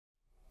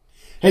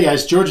Hey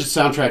guys, George at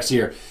SoundTraxx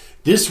here.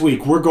 This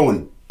week we're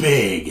going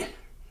big.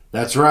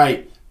 That's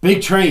right,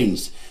 big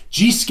trains.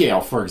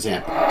 G-Scale, for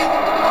example.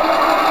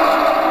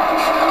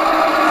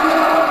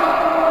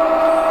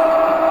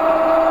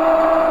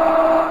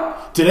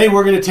 Today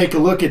we're going to take a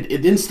look at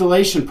the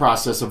installation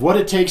process of what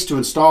it takes to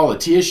install a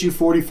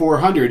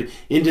TSU-4400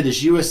 into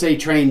this USA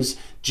Trains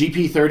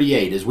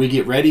GP38 as we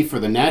get ready for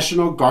the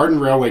National Garden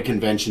Railway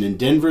Convention in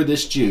Denver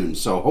this June.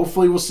 So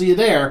hopefully we'll see you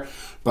there,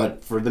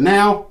 but for the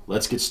now,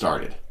 let's get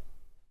started.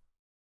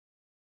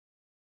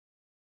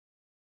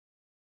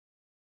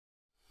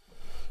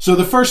 So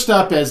the first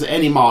step, as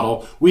any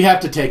model, we have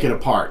to take it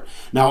apart.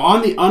 Now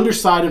on the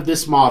underside of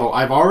this model,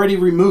 I've already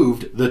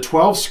removed the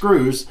 12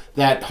 screws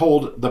that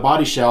hold the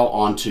body shell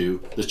onto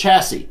the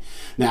chassis.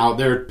 Now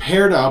they're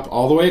paired up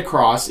all the way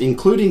across,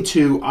 including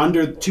two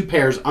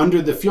pairs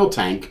under the fuel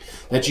tank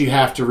that you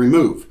have to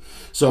remove.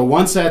 So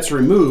once that's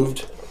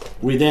removed,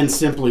 we then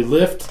simply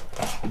lift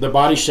the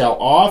body shell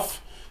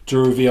off to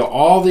reveal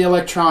all the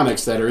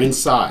electronics that are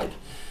inside.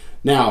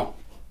 Now,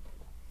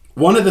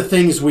 one of the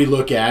things we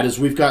look at is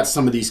we've got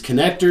some of these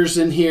connectors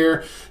in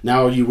here.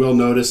 Now you will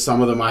notice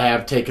some of them I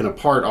have taken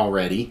apart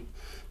already,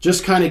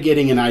 just kind of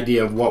getting an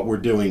idea of what we're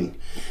doing.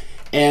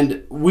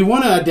 And we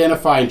want to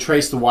identify and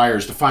trace the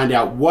wires to find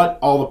out what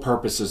all the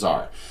purposes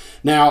are.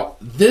 Now,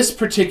 this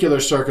particular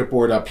circuit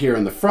board up here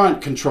in the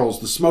front controls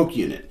the smoke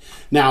unit.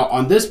 Now,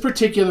 on this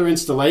particular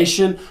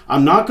installation,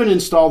 I'm not going to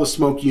install the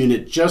smoke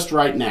unit just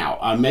right now.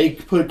 I may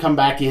come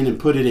back in and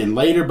put it in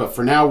later, but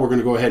for now, we're going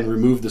to go ahead and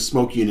remove the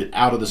smoke unit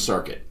out of the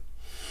circuit.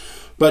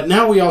 But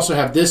now we also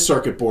have this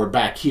circuit board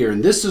back here,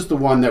 and this is the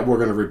one that we're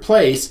going to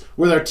replace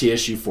with our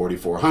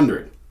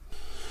TSU-4400.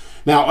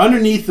 Now,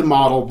 underneath the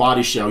model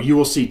body shell, you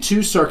will see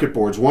two circuit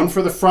boards, one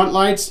for the front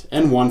lights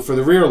and one for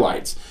the rear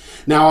lights.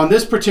 Now, on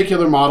this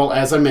particular model,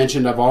 as I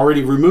mentioned, I've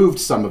already removed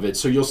some of it,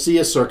 so you'll see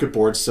a circuit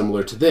board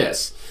similar to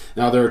this.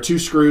 Now, there are two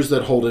screws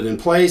that hold it in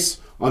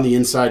place on the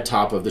inside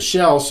top of the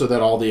shell so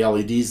that all the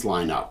LEDs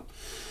line up.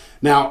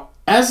 Now,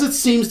 as it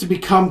seems to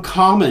become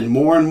common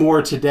more and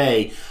more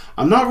today,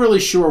 I'm not really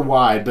sure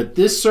why, but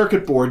this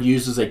circuit board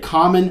uses a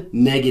common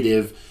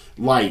negative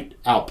light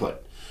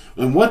output.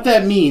 And what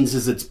that means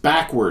is it's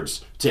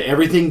backwards to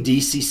everything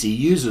DCC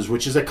uses,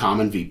 which is a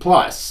common V+.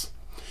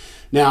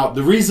 Now,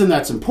 the reason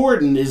that's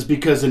important is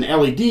because an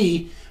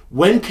LED,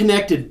 when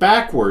connected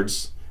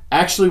backwards,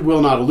 actually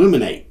will not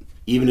illuminate,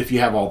 even if you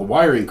have all the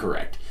wiring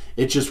correct.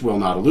 It just will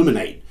not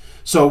illuminate.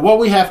 So what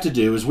we have to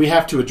do is we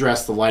have to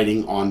address the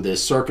lighting on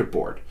this circuit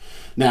board.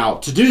 Now,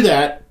 to do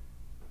that,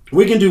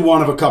 we can do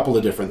one of a couple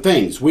of different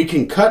things. We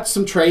can cut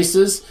some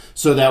traces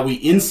so that we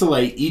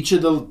insulate each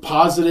of the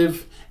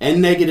positive and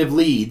negative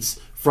leads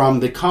from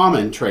the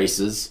common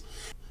traces.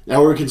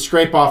 Now we can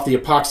scrape off the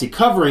epoxy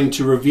covering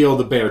to reveal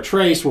the bare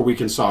trace where we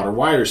can solder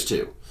wires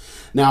to.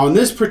 Now in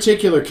this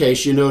particular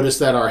case, you notice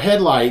that our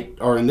headlight,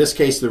 or in this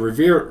case the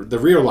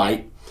rear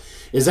light,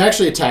 is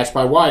actually attached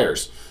by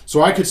wires.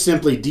 So I could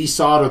simply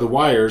desolder the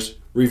wires,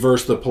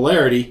 reverse the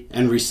polarity,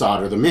 and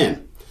resolder them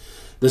in.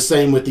 The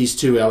same with these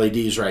two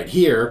LEDs right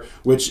here,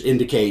 which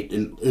indicate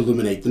and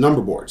illuminate the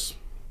number boards.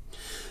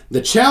 The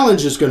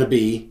challenge is going to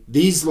be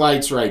these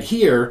lights right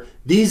here.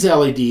 These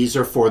LEDs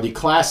are for the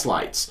class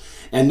lights,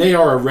 and they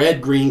are a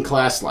red-green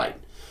class light.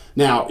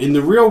 Now, in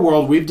the real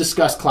world, we've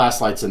discussed class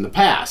lights in the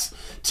past.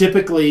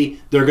 Typically,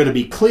 they're going to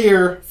be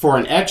clear for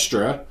an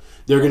extra.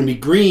 They're going to be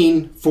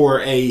green for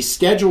a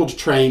scheduled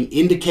train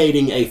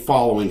indicating a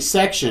following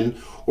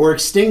section, or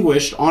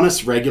extinguished on a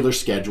regular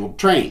scheduled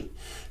train.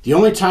 The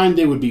only time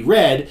they would be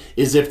red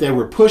is if they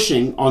were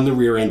pushing on the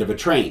rear end of a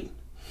train.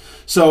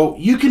 So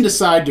you can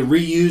decide to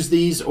reuse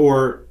these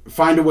or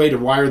find a way to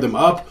wire them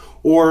up,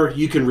 or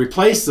you can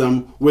replace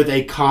them with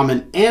a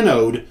common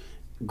anode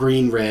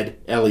green-red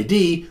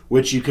LED,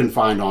 which you can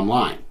find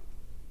online.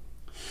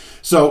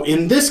 So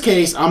in this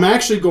case, I'm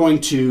actually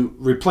going to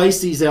replace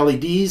these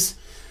LEDs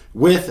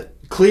with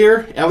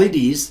clear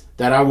LEDs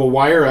that I will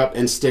wire up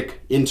and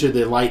stick into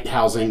the light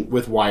housing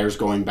with wires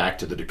going back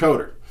to the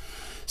decoder.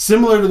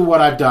 Similar to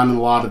what I've done in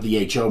a lot of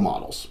the HO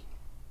models.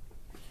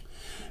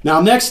 Now,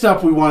 next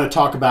up we want to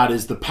talk about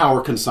is the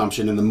power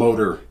consumption and the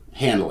motor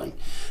handling.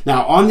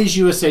 Now, on these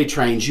USA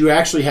trains, you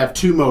actually have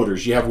two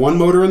motors. You have one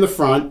motor in the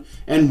front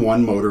and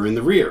one motor in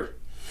the rear.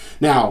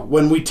 Now,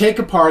 when we take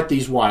apart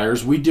these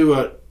wires, we do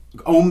a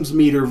ohms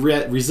meter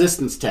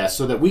resistance test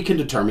so that we can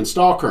determine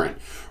stall current.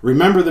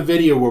 Remember the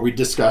video where we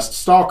discussed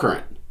stall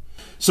current.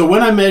 So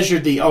when I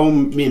measured the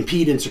ohm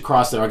impedance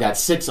across there, I got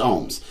 6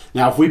 ohms.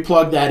 Now if we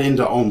plug that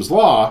into Ohm's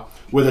law,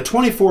 with a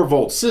 24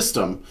 volt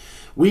system,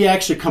 we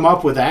actually come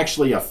up with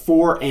a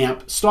 4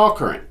 amp stall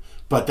current,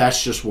 but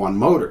that's just one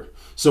motor.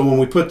 So when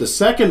we put the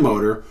second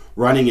motor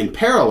running in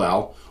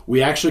parallel,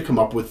 we actually come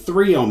up with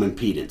 3 ohm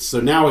impedance.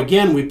 So now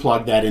again, we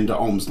plug that into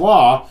Ohm's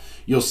law,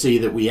 you'll see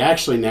that we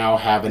actually now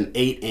have an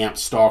 8 amp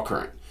stall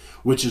current,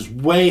 which is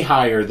way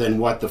higher than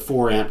what the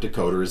 4 amp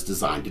decoder is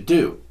designed to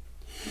do.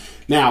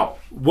 Now,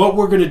 what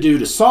we're going to do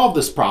to solve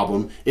this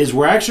problem is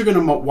we're actually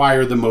going to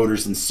wire the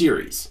motors in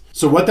series.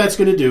 So what that's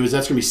going to do is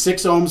that's going to be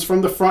 6 ohms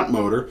from the front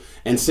motor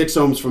and 6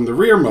 ohms from the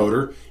rear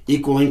motor,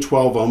 equaling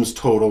 12 ohms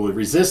total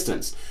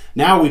resistance.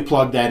 Now we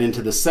plug that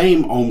into the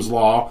same Ohm's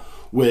law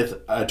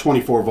with a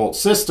 24 volt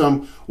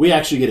system. We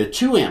actually get a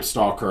 2 amp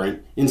stall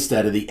current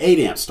instead of the 8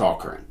 amp stall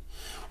current,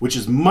 which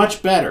is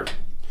much better.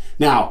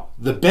 Now,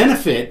 the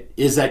benefit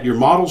is that your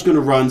model is going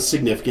to run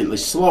significantly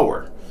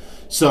slower.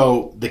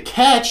 So the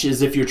catch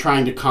is if you're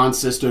trying to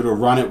consist it or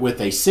run it with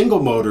a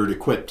single motor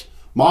equipped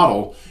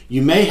model,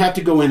 you may have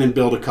to go in and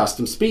build a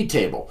custom speed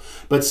table.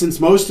 But since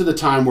most of the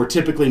time we're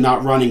typically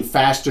not running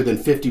faster than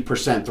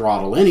 50%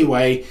 throttle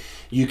anyway,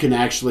 you can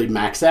actually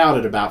max out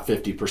at about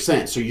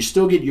 50%. So you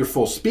still get your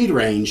full speed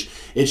range,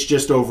 it's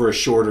just over a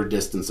shorter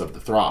distance of the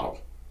throttle.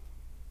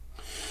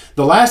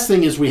 The last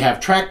thing is we have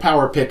track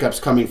power pickups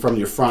coming from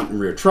your front and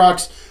rear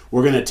trucks.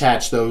 We're going to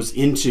attach those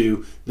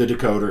into the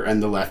decoder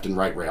and the left and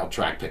right rail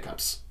track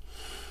pickups.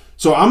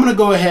 So I'm going to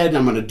go ahead and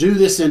I'm going to do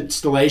this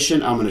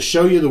installation. I'm going to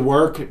show you the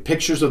work,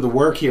 pictures of the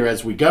work here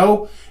as we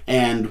go,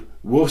 and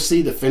we'll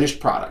see the finished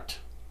product.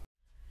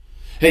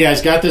 Hey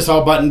guys, got this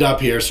all buttoned up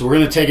here, so we're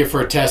going to take it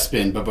for a test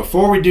spin. But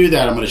before we do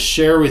that, I'm going to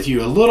share with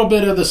you a little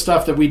bit of the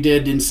stuff that we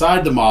did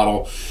inside the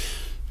model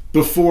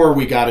before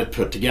we got it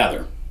put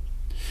together.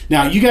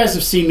 Now, you guys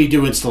have seen me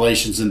do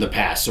installations in the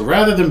past, so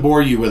rather than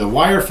bore you with a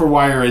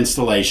wire-for-wire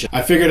installation,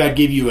 I figured I'd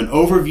give you an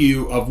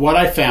overview of what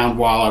I found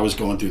while I was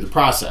going through the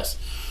process.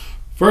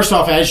 First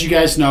off, as you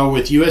guys know,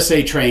 with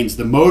USA trains,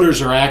 the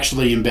motors are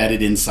actually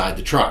embedded inside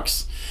the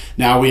trucks.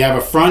 Now, we have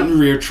a front and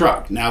rear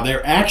truck. Now,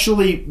 they're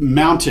actually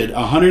mounted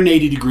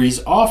 180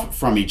 degrees off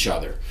from each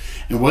other.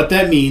 And what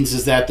that means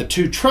is that the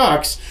two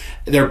trucks,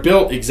 they're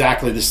built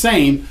exactly the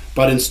same,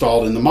 but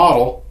installed in the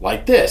model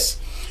like this.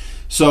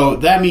 So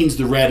that means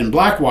the red and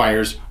black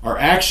wires are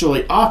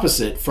actually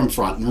opposite from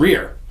front and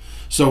rear.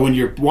 So when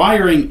you're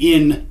wiring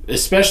in,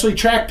 especially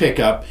track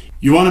pickup,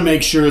 you want to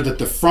make sure that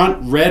the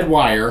front red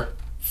wire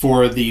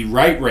for the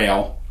right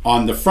rail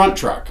on the front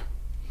truck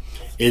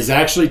is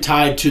actually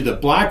tied to the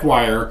black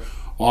wire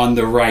on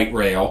the right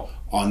rail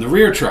on the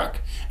rear truck,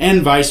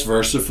 and vice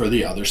versa for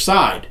the other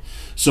side.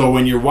 So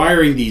when you're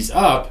wiring these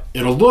up,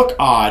 it'll look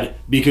odd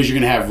because you're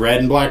going to have red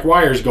and black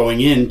wires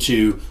going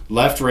into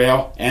left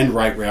rail and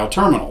right rail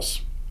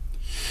terminals.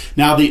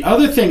 Now, the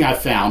other thing I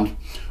found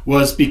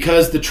was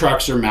because the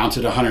trucks are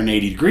mounted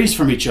 180 degrees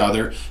from each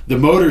other, the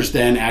motors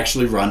then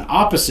actually run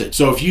opposite.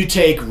 So if you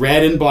take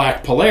red and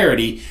black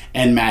polarity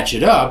and match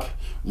it up,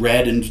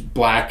 red and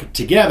black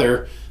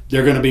together,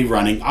 they're going to be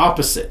running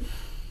opposite.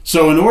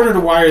 So in order to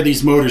wire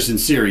these motors in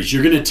series,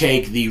 you're going to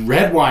take the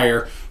red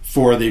wire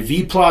for the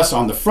V+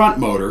 on the front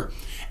motor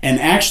and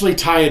actually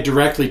tie it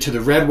directly to the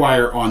red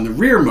wire on the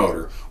rear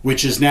motor,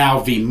 which is now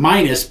V-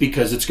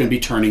 because it's going to be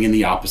turning in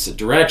the opposite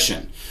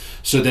direction.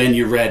 So then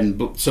your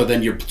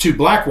your two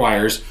black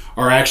wires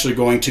are actually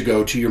going to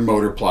go to your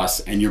motor plus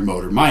and your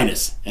motor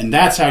minus. And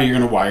that's how you're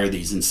going to wire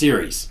these in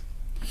series.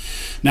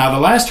 Now, the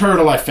last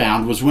hurdle I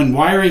found was when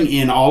wiring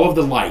in all of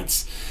the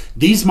lights.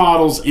 These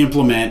models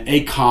implement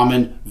a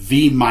common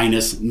V-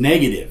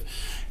 negative.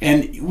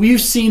 And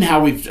we've seen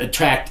how we've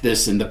tracked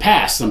this in the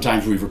past.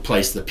 Sometimes we've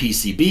replaced the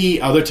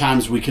PCB, other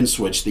times we can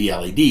switch the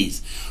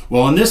LEDs.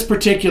 Well, in this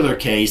particular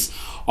case,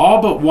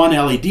 all but one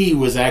LED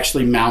was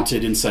actually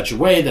mounted in such a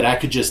way that I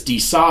could just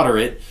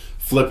desolder it,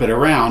 flip it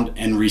around,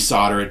 and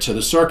resolder it to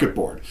the circuit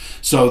board.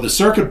 So the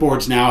circuit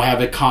boards now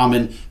have a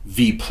common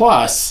V+,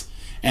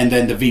 and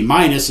then the V-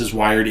 is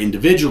wired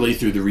individually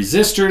through the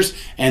resistors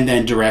and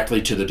then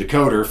directly to the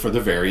decoder for the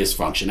various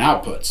function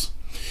outputs.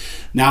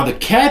 Now, the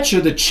catch or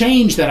the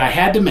change that I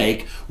had to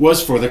make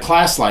was for the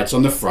class lights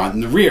on the front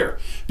and the rear,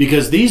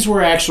 because these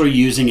were actually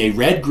using a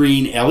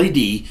red-green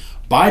LED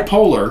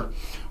bipolar,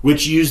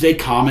 which used a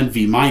common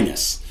V-.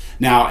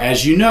 Now,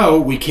 as you know,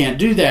 we can't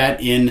do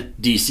that in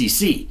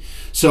DCC.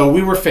 So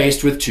we were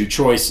faced with two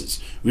choices.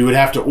 We would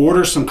have to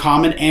order some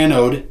common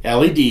anode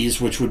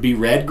LEDs, which would be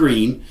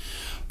red-green,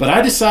 but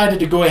I decided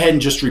to go ahead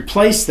and just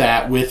replace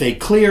that with a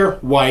clear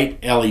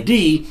white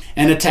LED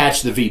and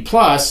attach the V+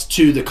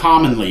 to the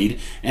common lead,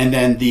 and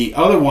then the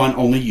other one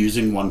only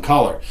using one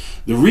color.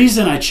 The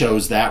reason I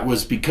chose that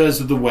was because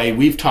of the way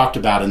we've talked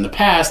about in the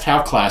past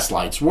how class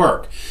lights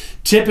work.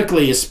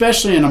 Typically,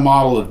 especially in a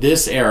model of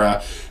this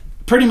era,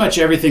 pretty much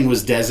everything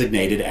was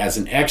designated as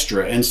an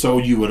extra, and so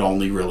you would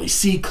only really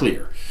see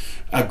clear.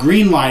 A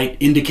green light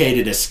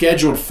indicated a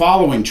scheduled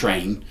following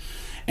train,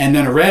 and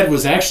then a red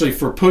was actually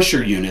for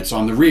pusher units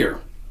on the rear.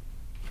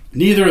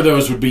 Neither of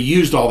those would be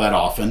used all that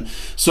often,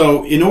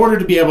 so in order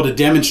to be able to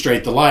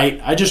demonstrate the light,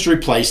 I just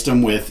replaced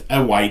them with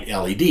a white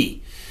LED.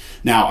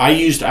 Now, I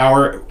used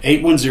our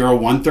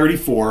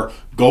 810-134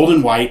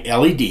 golden white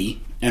LED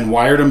and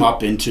wired them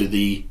up into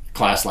the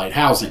class light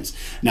housings.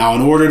 Now,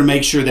 in order to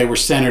make sure they were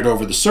centered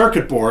over the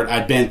circuit board,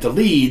 I bent the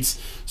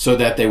leads so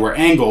that they were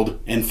angled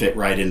and fit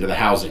right into the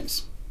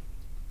housings.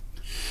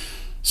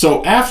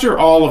 So after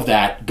all of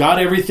that, got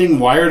everything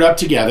wired up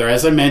together.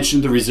 As I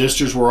mentioned, the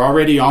resistors were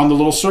already on the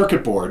little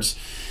circuit boards.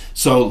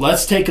 So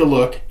let's take a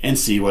look and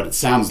see what it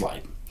sounds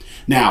like.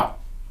 Now,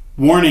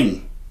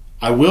 warning,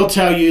 I will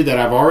tell you that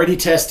I've already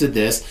tested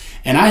this,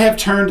 and I have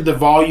turned the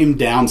volume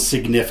down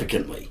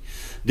significantly.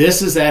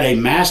 This is at a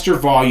master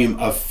volume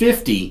of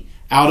 50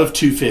 out of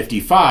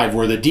 255,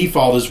 where the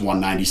default is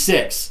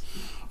 196.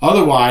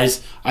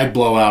 Otherwise, I'd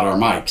blow out our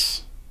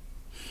mics.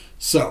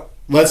 So,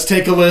 let's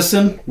take a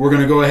listen. We're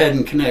going to go ahead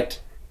and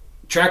connect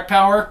track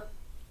power.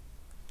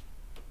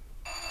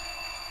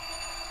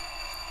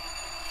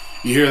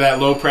 You hear that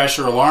low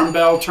pressure alarm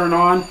bell turn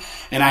on,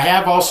 and I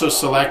have also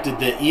selected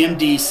the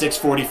EMD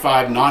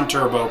 645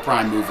 non-turbo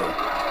prime mover.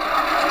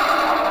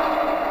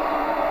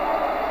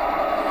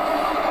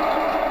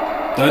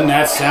 Doesn't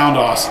that sound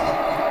awesome?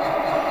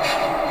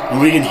 And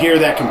we can hear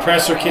that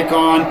compressor kick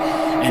on,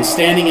 and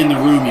standing in the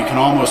room you can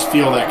almost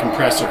feel that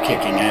compressor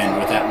kicking in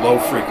with that low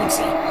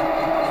frequency.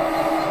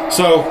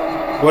 So,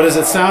 what does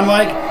it sound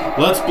like?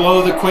 Let's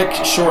blow the quick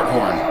short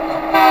horn.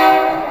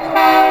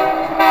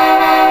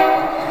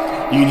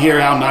 You can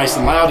hear how nice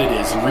and loud it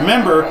is. And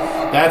remember,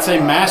 that's a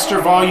master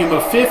volume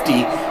of 50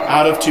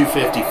 out of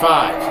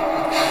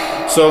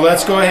 255. So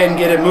let's go ahead and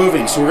get it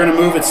moving. So we're going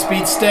to move at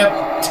speed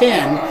step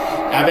 10.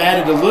 I've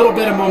added a little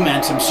bit of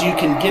momentum so you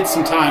can get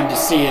some time to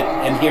see it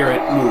and hear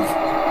it move.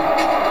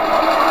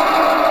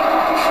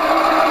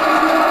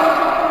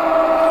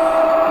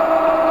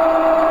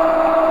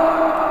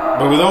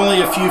 But with only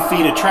a few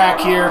feet of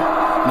track here,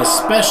 and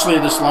especially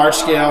this large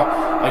scale,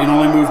 I can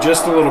only move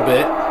just a little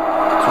bit.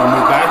 So I'll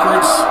move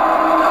backwards.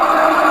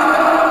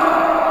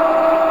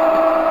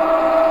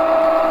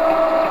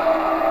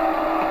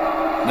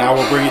 Now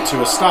we'll bring it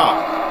to a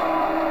stop.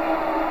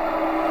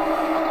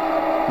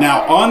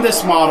 Now on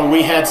this model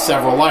we had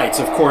several lights.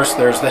 Of course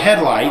there's the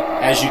headlight,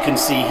 as you can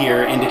see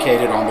here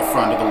indicated on the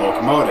front of the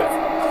locomotive.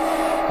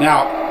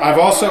 Now I've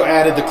also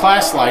added the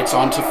class lights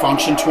onto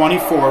function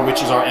 24,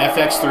 which is our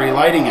FX3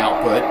 lighting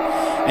output,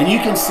 and you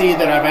can see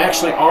that I've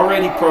actually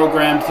already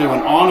programmed through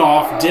an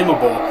on-off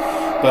dimmable,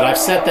 but I've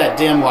set that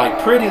dim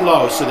light pretty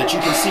low so that you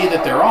can see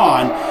that they're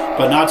on,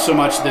 but not so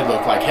much they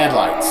look like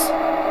headlights.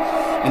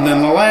 And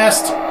then the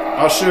last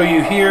I'll show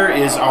you here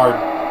is our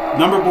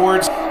number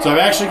boards. So I've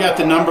actually got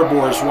the number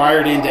boards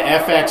wired into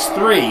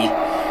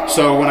FX3,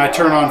 so when I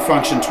turn on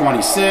function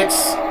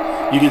 26,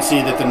 you can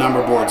see that the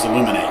number boards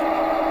illuminate.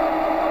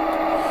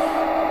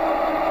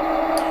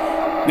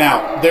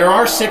 Now, there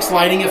are 6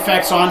 lighting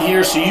effects on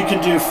here, so you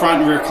can do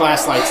front and rear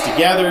class lights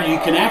together. You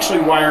can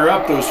actually wire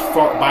up those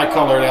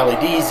bicolored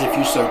LEDs if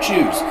you so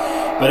choose.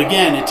 But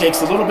again, it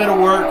takes a little bit of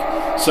work,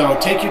 so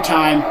take your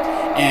time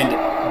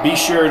and be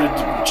sure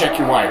to check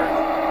your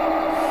wiring.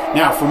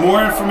 Now, for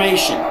more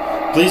information,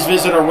 please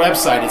visit our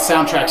website at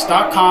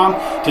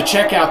SoundTraxx.com to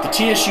check out the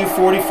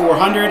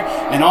TSU-4400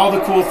 and all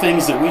the cool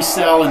things that we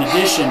sell in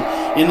addition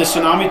in the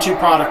Tsunami2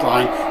 product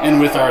line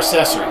and with our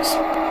accessories.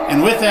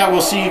 And with that,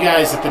 we'll see you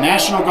guys at the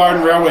National Guard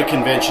and Railway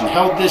Convention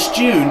held this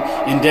June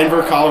in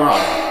Denver,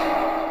 Colorado.